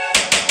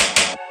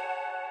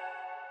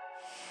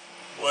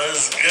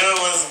What's good?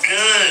 What's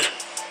good?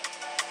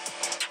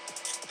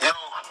 Yo,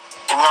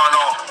 what's going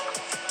on?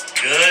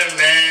 Good,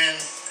 man.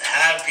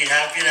 Happy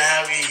to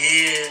have you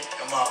here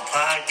on my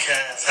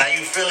podcast. How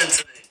you feeling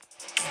today?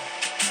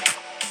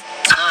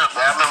 Good, man.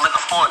 I've been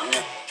looking forward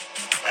to it.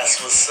 That's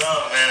what's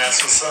up, man.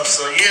 That's what's up.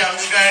 So yeah, I'm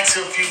just gonna ask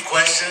you a few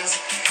questions.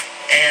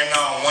 And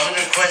one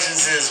of the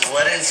questions is,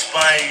 what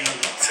inspired you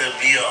to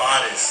be an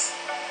artist?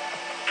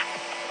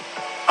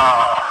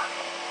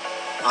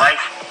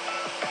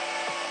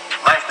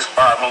 Life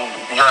inspired me, to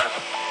be honest.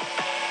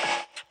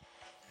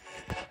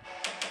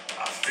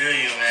 I feel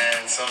you,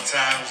 man.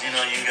 Sometimes, you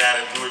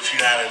gotta do what you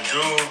gotta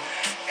do,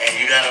 and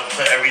you gotta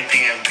put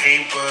everything in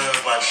paper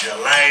about your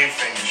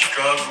life and your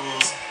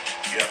struggles,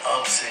 your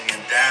ups and your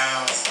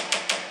downs,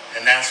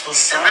 and that's what's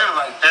It's up. really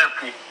like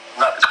therapy,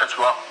 not to cut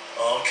you off.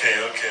 Okay.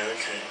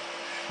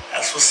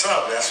 That's what's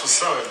up.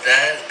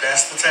 If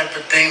that's the type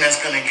of thing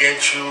that's gonna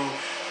get you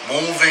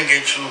moving,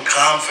 get you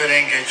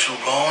confident, get you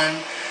going,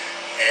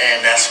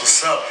 and that's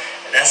what's up.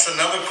 That's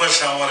another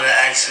question I wanted to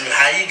ask you.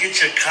 How you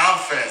get your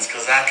confidence?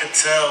 Because I could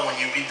tell when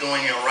you be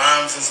doing your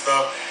rhymes and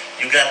stuff,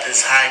 you got this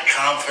high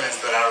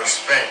confidence that I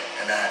respect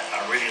and I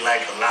really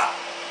like a lot.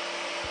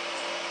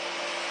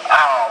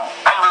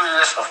 I'm really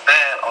just a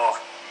fan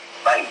of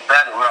like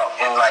battle rap,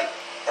 and like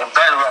in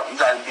battle rap you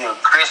gotta be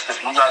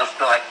aggressive. You gotta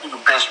feel like you're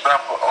the best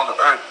rapper on the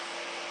earth.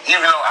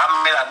 Even though I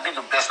may not be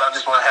the best, I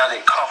just want to have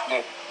that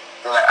confidence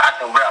that like I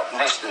can rap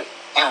next to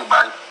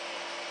anybody.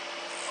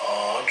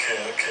 Oh, okay.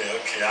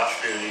 I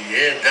feel you.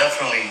 Yeah,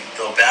 definitely.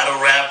 The battle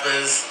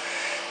rappers,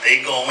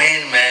 they go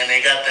in, man.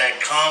 They got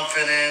that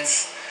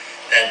confidence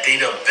that they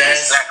the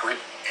best. Exactly.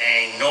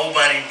 Ain't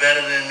nobody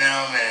better than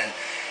them, and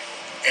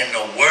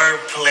the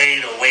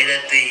wordplay, the way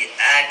that they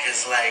act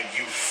is like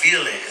you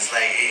feel it. It's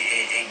like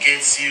it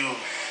gets you.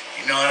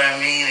 You know what I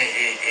mean?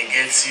 It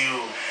gets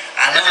you.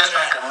 I know it's just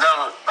that. like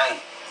another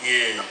like.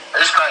 Yeah.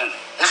 It's like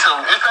you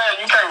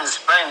can't even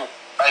explain it.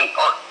 Like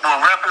when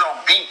rapping on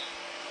beat,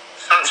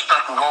 certain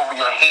stuff can go over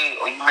your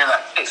head, or you may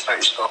not catch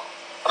certain stuff.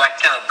 But like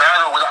in a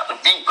battle without the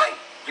beat, like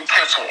you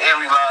catching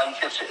every line, you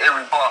catching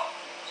every bar.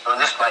 So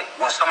it's like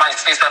when somebody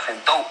says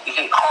something dope, it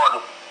hit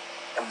harder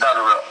in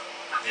battle rap.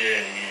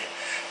 Yeah.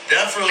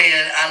 Definitely,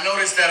 and I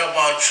noticed that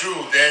about you.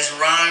 There's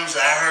rhymes.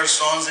 I heard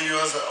songs of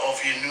yours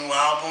off your new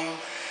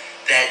album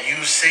that you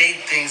say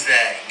things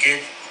that get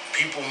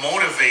people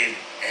motivated,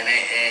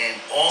 and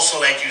also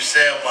like you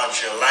said about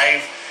your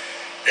life,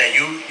 that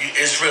you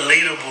it's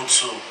relatable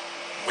to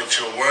with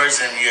your words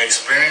and your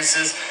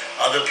experiences.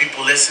 Other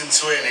people listen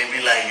to it and they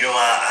be like, yo,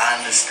 I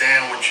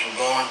understand what you're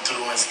going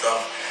through and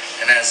stuff,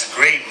 and that's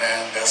great,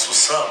 man. That's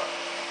what's up.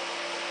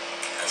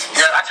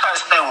 I try to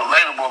stay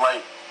relatable,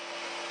 like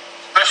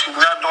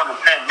especially now during the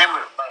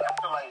pandemic. Like I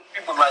feel like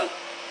people like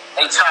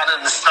they tired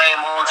of the same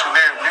old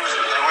generic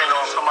music. They wait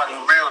on somebody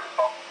real to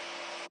talk.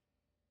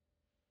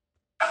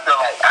 I feel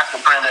like I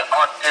can bring that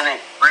authentic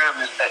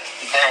realness back to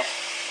the game.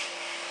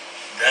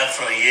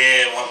 Definitely,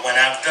 yeah. When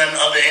I've done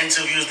other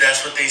interviews,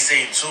 that's what they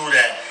say too,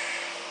 that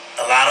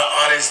a lot of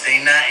artists, they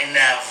not in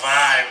that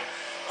vibe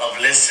of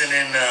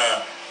listening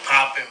to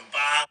pop and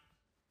bop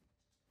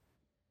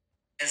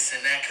and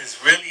that,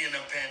 because really in the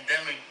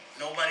pandemic,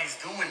 nobody's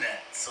doing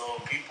that. So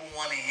people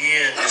want to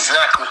hear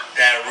Exactly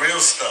that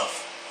real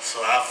stuff. So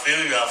I feel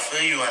you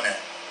on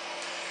that.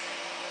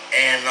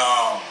 And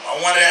I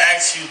wanted to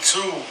ask you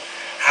too,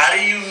 how do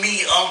you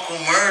meet Uncle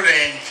Murder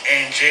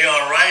and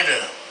J.R.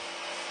 Ryder?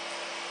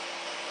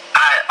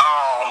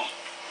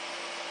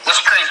 That's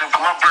crazy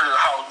because my brother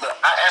house, but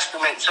I asked to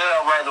make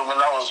J.R. Ryder when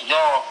I was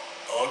young.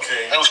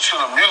 Okay. It was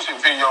shooting a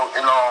music video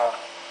in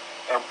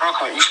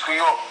Brooklyn, East New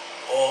York.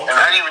 Oh, okay. And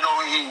I didn't even know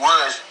who he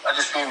was. I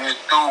just seen this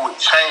dude with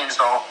chains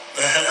on.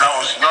 And I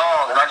was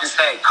young and I just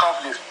had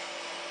confidence.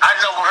 I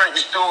never heard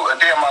this dude a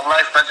day in my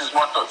life. I just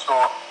walked up to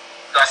him.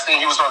 I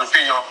seen he was on the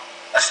video.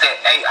 I said,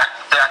 hey, I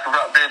can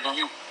rap better than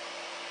you.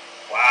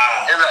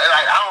 Wow. And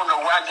I don't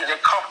know where I get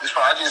that confidence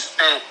from. I just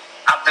said,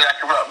 I bet I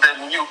can rap better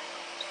than you.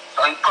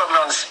 So he put me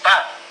on the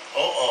spot.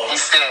 He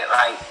said,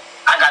 like,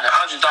 I got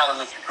 $100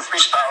 if you can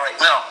freestyle right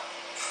now.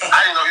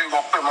 I didn't know he was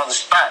going to put me on the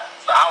spot.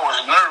 So I was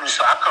nervous,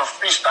 so I couldn't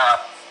freestyle.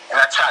 And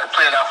I tried to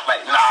play it off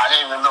like, nah, it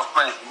ain't enough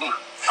money for me.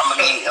 I'm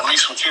going to need at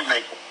least what you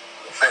making.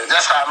 So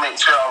that's how I make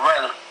J.R.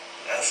 Ryder.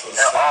 That's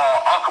what's up.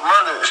 Uncle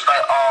Murder, it's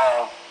like,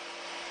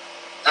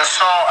 that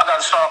song, I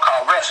got a song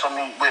called Rats on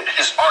Me with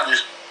his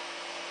artist.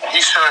 And he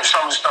shared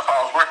some of the stuff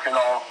I was working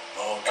on.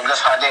 Okay. And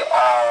that's how they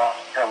about.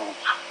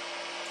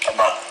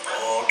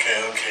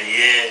 Okay,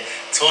 yeah.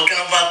 Talking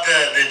about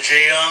the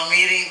JR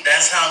meeting,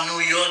 that's how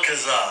New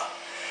Yorkers are.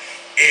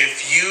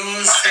 If you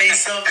say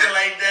something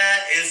like that,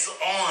 it's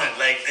on.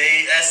 Like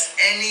that's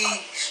any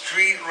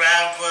street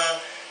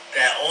rapper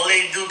that all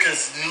they do,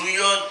 because New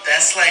York,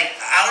 that's like,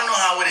 I don't know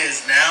how it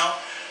is now,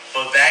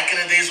 but back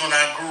in the days when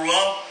I grew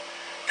up,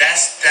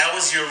 that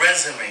was your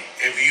resume.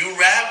 If you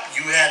rap,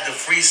 you had the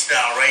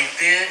freestyle right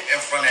there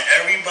in front of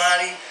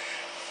everybody,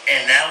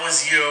 and that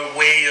was your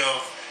way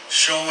of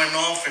showing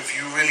off if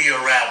you really a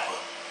rapper.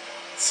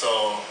 So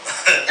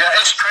yeah,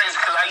 it's crazy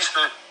because I used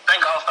to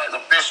think I was like the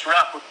best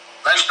rapper.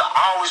 I used to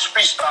I always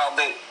freestyle,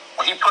 but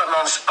when he put me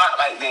on the spot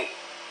like that,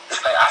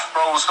 it's like I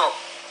froze up.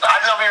 So I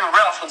never even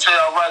rap for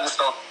JL Writing,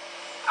 so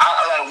I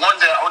like one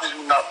day I was just,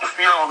 if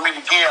you ever meet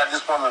again, I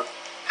just want to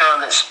tell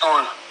that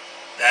story.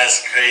 That's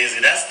crazy.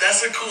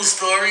 That's a cool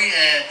story,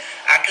 and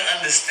I can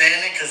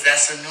understand it because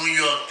that's a New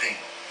York thing.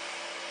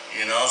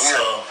 You know, yeah.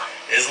 So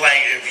it's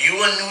like if you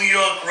a New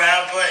York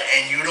rapper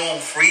and you don't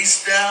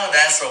freestyle,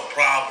 that's a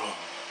problem.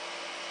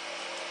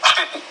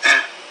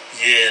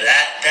 Yeah,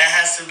 that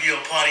has to be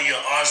a part of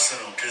your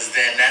arsenal, because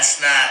then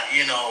that's not,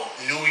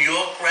 New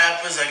York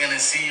rappers are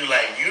gonna see you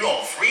like, you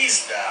don't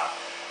freestyle.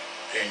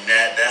 Then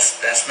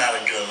that's not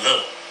a good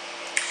look.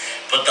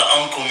 But the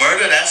Uncle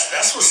Murder, that's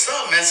what's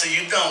up, man. So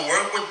you done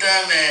work with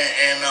them,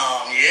 and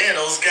yeah,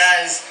 those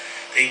guys,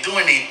 they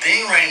doing their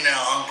thing right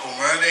now. Uncle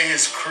Murder and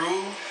his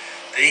crew,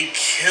 they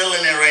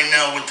killing it right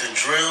now with the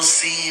drill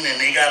scene,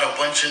 and they got a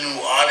bunch of new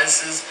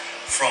artists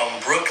from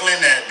Brooklyn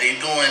that they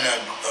doing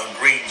a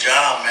great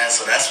job, man.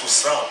 So that's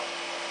what's up.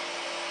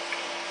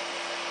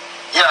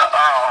 Yeah,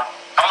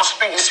 I'm gonna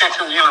speak this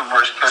into the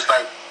universe, because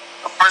like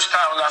the first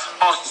time when I was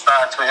supposed to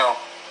sign to him,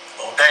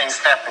 things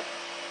happened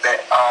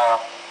that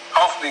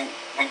hopefully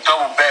we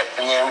double back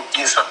and then we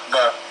get something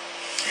done.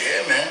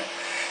 Yeah, man.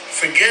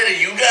 Forget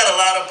it. You got a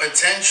lot of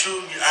potential.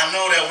 I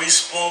know that we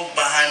spoke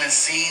behind the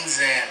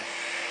scenes,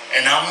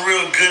 and I'm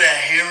real good at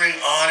hearing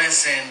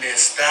artists and their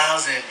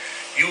styles, and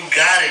you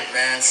got it,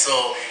 man.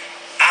 So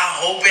I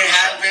hope it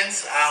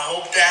happens. I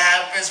hope that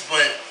happens,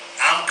 but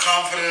I'm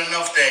confident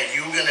enough that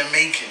you're gonna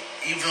make it,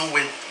 even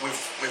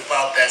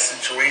without that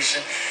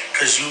situation,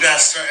 because you got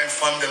certain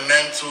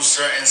fundamentals,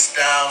 certain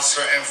styles,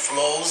 certain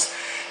flows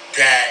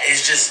that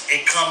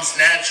it comes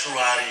natural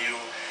out of you,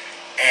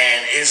 and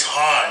it's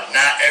hard.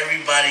 Not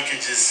everybody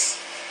could just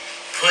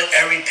put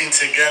everything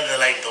together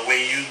like the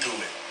way you do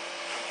it.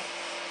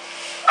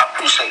 I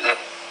appreciate that.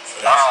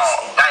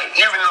 Like,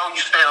 even though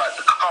you say like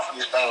the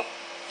confidence thing,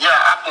 yeah,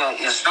 I can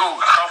exude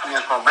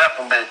confidence from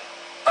rapping, but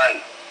like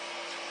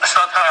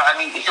sometimes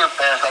I need to hear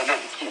things like that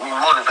to keep me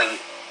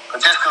motivated. But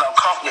just because I'm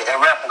confident in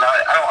rapping,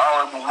 I don't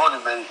always be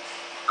motivated.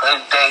 Because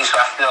there's days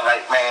I feel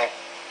like, man,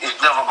 it's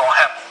never gonna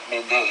happen.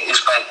 And then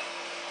it's like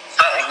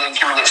something that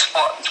give me that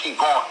spark to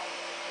keep going.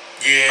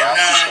 Yeah,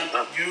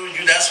 you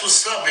that's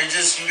what's up. It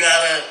just, you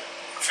gotta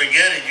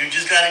forget it. You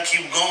just gotta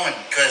keep going,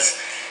 because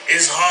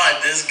it's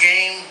hard. This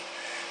game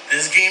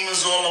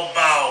is all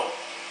about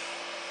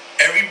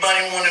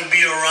everybody want to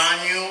be around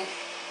you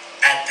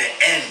at the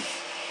end.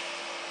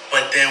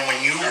 But then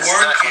when you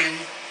working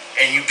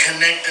and you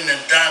connecting the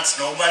dots,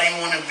 nobody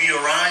want to be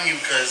around you,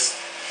 because,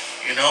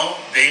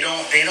 they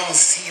don't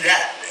see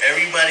that.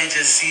 Everybody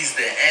just sees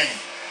the end.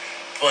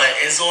 But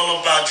it's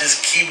all about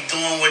just keep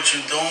doing what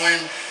you're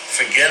doing.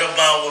 Forget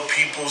about what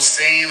people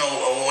saying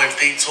or if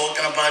they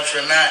talking about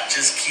you or not.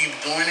 Just keep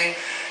doing it,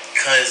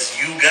 because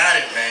you got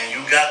it, man.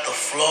 You got the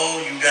flow.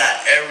 You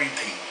got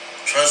everything.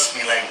 Trust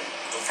me, like,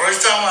 the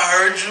first time I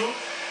heard you,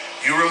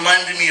 you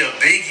reminded me of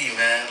Biggie,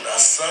 man. A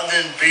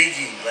Southern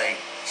Biggie, like,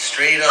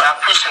 straight up. I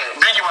appreciate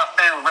it. Biggie my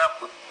favorite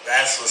rapper.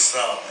 That's what's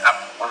up,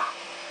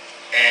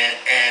 man.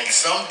 And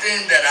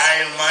something that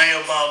I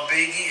admire about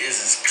Biggie is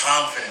his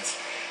confidence.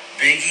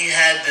 Biggie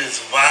had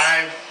this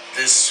vibe,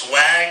 this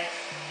swag,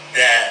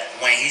 that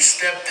when he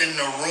stepped in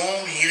the room,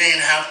 he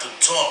didn't have to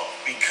talk,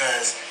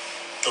 because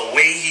the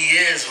way he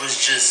is was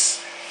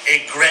just, he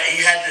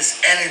had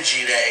this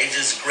energy that it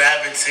just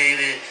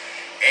gravitated,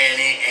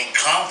 and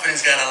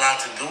confidence got a lot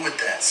to do with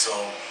that. So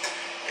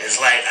it's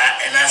like,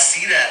 I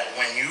see that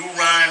when you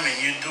rhyme and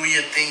you do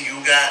your thing, you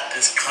got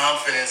this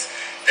confidence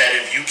that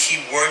if you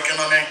keep working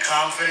on that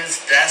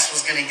confidence, that's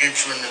what's gonna get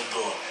you in the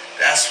door.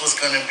 That's what's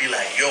gonna be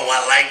like, yo,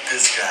 I like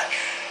this guy.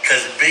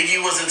 Because Biggie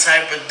was the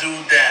type of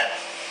dude that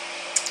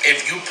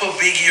if you put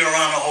Biggie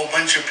around a whole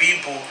bunch of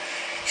people,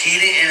 he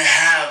didn't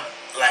have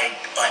like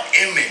an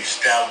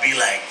image that would be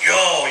like,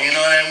 yo, you know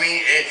what I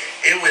mean?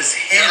 It was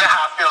him. You know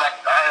how I feel like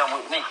I am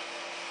with me.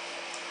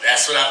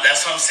 That's what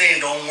I'm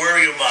saying. Don't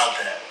worry about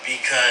that,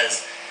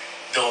 because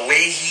the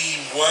way he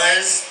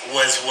was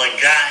what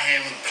got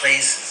him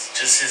places.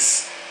 Just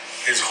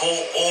his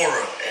whole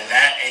aura,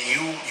 and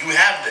you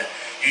have that.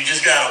 You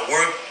just gotta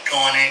work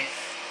on it,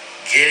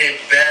 get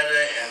it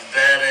better and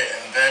better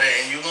and better,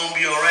 and you're gonna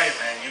be all right,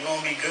 man. You're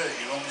gonna be good.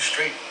 You're gonna be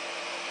straight.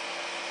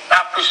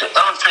 I appreciate it.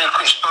 I'm gonna tell you a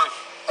quick story.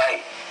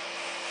 Like,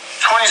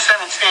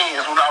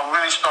 2017 is when I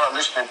really started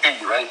listening to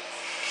Biggie, right?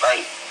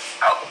 Like,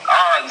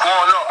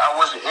 growing up, I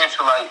wasn't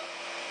into like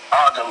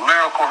the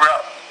lyrical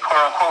rap,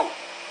 quote unquote.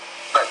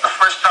 Like, the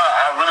first time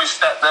I really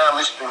sat down and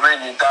listened to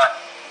Ready to Die,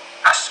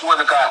 I swear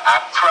to God, I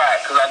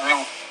cried, because I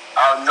knew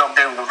I would never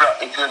be able to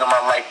rap that good in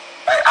my life.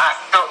 Like, I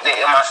felt that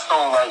in my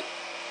soul, like,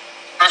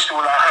 especially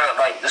when I heard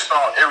like the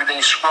song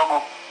Everyday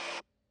Struggle.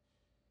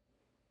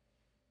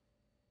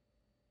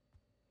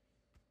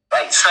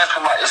 Like,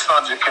 something like this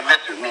song just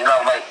connected with me, and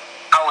I'm like,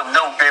 I would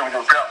never be able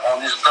to rap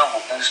on this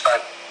level. And it's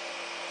like,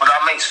 when I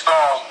make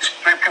songs, there's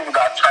three people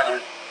that I try to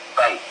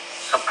like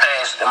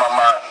surpass in my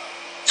mind: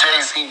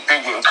 Jay-Z,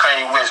 Biggie, and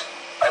Kanye West.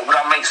 Like, when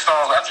I make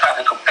songs, I try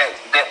to compare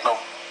to that level,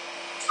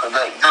 because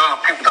like, they're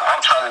the people that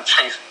I'm trying to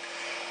chase.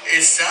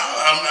 It sounds.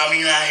 I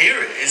mean, I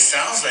hear it. It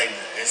sounds like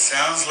that. It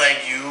sounds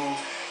like you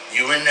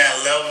in that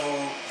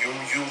level.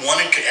 You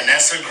want to, and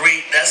that's a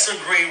great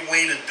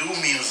way to do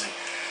music.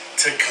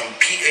 To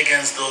compete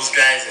against those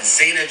guys and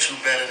say that you're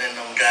better than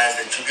them guys,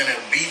 that you're gonna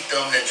beat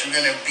them, that you're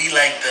gonna be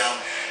like them,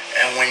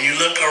 and when you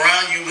look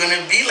around, you're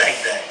gonna be like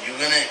that.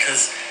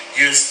 Cause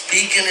you're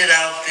speaking it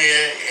out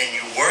there and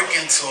you're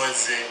working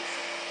towards it.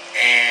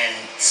 And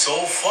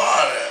so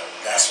far,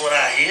 that's what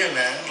I hear,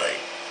 man.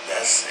 Like.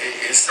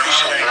 It sounds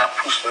like,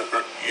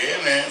 yeah,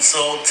 man.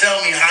 So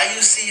tell me, how you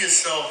see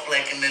yourself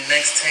like in the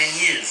next 10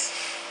 years?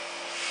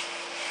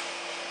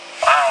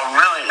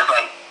 Really,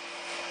 like,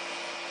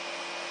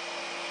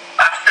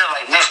 I feel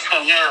like next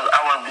 10 years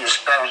I want to be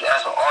established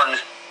as an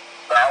artist,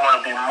 but I want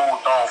to be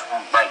moved on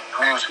from like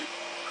music.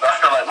 I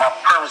feel like my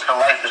purpose in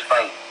life is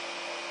like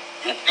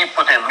it's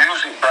deeper than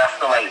music, but I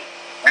feel like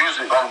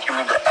music gonna give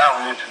me the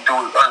avenue to do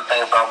other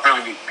things I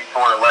really be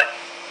doing in life.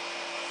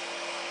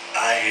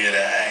 I hear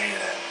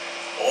that.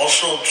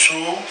 Also,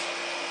 too,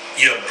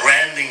 your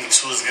branding,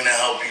 too, is going to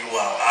help you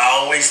out.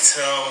 I always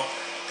tell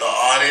the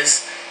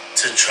artists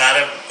to try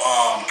to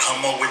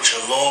come up with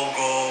your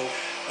logo,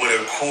 with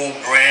a cool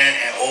brand,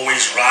 and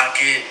always rock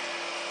it,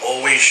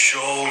 always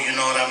show, you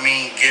know what I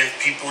mean? Give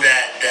people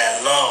that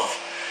love,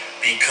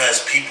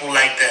 because people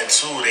like that,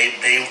 too. They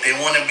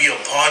want to be a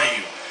part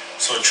of you.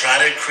 So try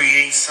to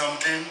create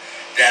something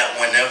that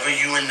whenever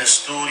you in the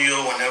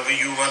studio, whenever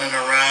you running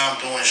around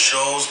doing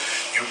shows,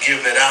 you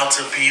give it out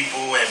to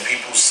people and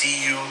people see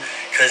you,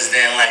 cause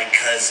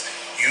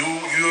you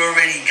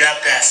already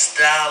got that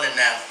style and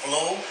that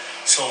flow.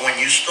 So when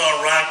you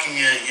start rocking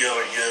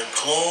your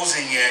clothes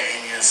and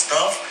your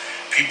stuff,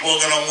 people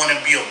are gonna want to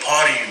be a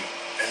part of you,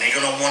 and they're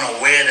gonna want to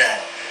wear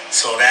that.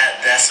 So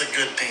that's a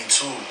good thing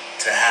too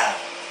to have.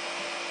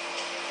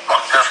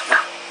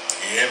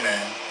 Yeah,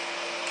 man.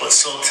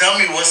 So tell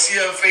me, what's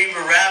your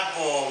favorite rap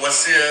or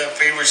what's your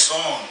favorite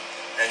song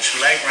that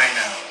you like right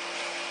now?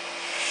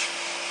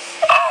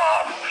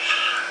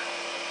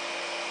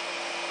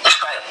 It's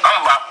like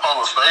I'm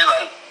bipolar, so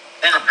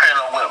it depends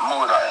on what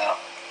mood I am.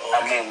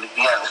 Okay. I mean, to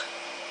be honest,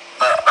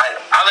 but like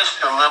I listen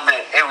to a little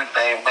bit of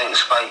everything, but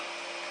it's like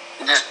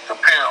it just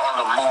depends on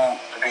the mood,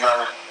 to be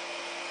honest.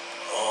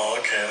 Oh,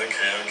 okay.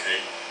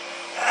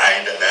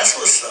 Alright, that's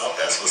what's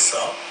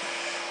up.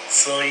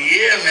 So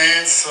yeah,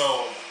 man.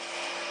 So.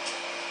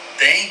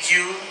 Thank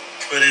you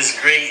for this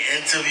great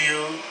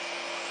interview.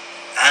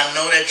 I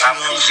know that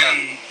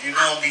you're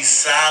gonna be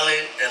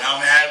solid, and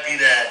I'm happy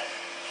that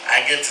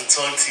I get to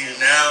talk to you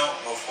now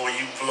before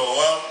you blow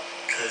up,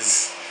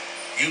 cause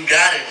you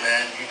got it,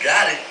 man. You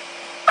got it.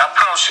 I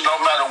promise you, no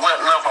matter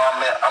what level I'm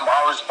at, I'm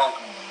always gonna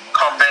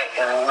come back,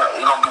 and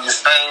it's gonna be the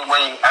same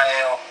way I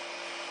am.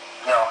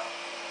 You know.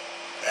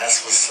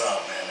 That's what's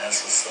up, man.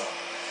 That's what's up.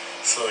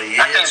 So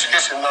yeah. I think it's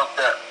just enough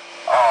that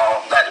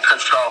not to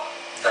cut you off.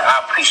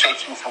 I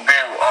appreciate you for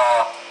bringing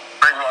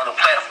me on the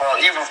platform,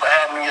 even for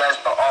having me as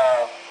the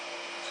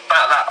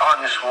spotlight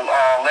artist from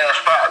last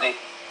Friday.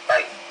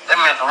 Like,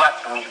 that meant a lot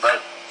to me. Like,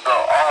 so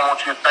I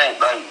want you to think,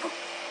 like,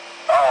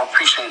 I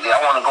appreciate it. I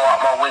want to go out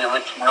my way to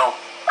let you know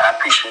I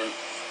appreciate it.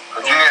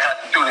 Because you didn't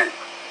have to do that.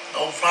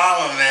 No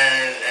problem,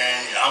 man.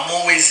 And I'm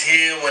always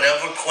here.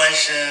 Whatever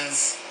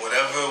questions,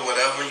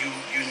 whatever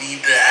you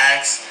need to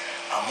ask,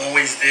 I'm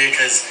always there,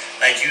 because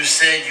like you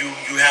said, you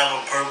have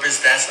a purpose.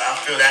 I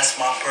feel that's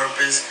my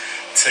purpose,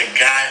 to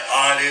guide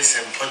artists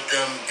and put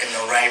them in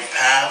the right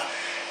path.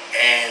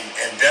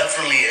 And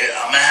definitely,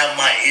 I'm gonna have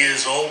my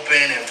ears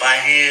open. If I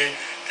hear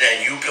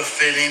that you could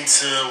fit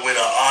into with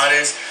an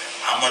artist,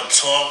 I'm gonna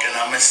talk and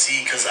I'm gonna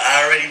see, because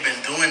I already been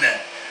doing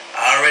that.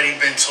 I already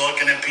been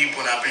talking to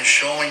people and I've been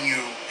showing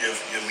you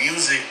your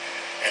music,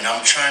 and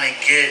I'm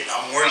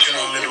working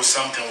on a little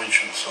something with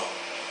you. So.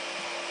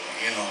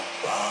 You know,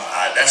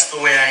 that's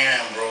the way I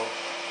am, bro.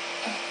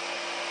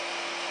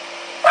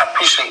 I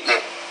appreciate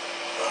that.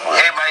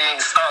 Everybody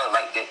ain't solid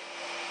like that.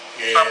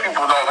 Yeah. Some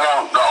people don't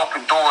want to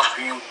open doors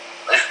for you.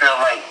 They feel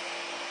like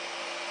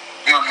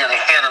you'll get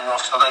ahead of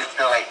them, so they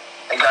feel like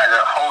they got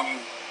to hold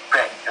you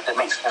back, if that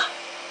makes sense.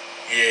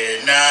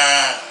 Yeah,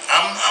 nah,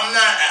 I'm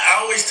not. I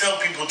always tell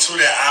people, too,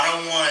 that I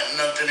don't want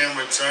nothing in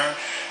return.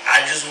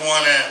 I just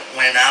want to,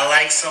 when I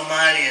like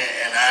somebody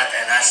and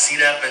I see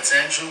that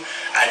potential,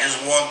 I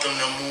just want them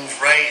to move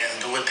right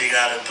and do what they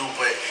got to do.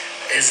 But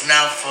it's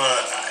not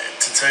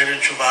to tell you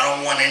the truth, I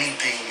don't want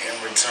anything in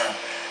return.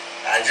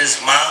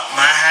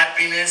 My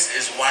happiness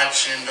is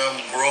watching them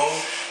grow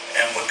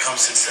and become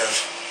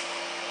successful.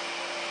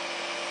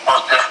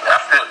 Most definitely, I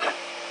feel it.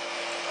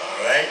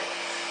 All right.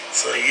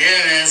 So,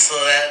 yeah, man, so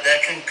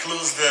that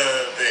concludes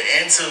the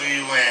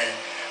interview, and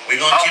we're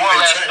going to keep in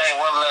touch.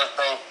 One last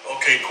thing.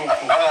 Okay, cool.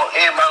 I want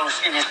everybody to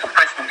see this to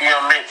pray for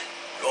DMX.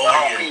 Oh,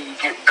 I hope he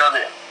get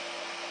better.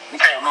 We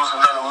can't lose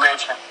another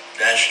legend.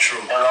 That's true.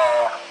 And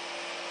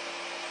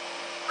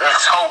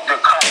let's hope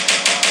that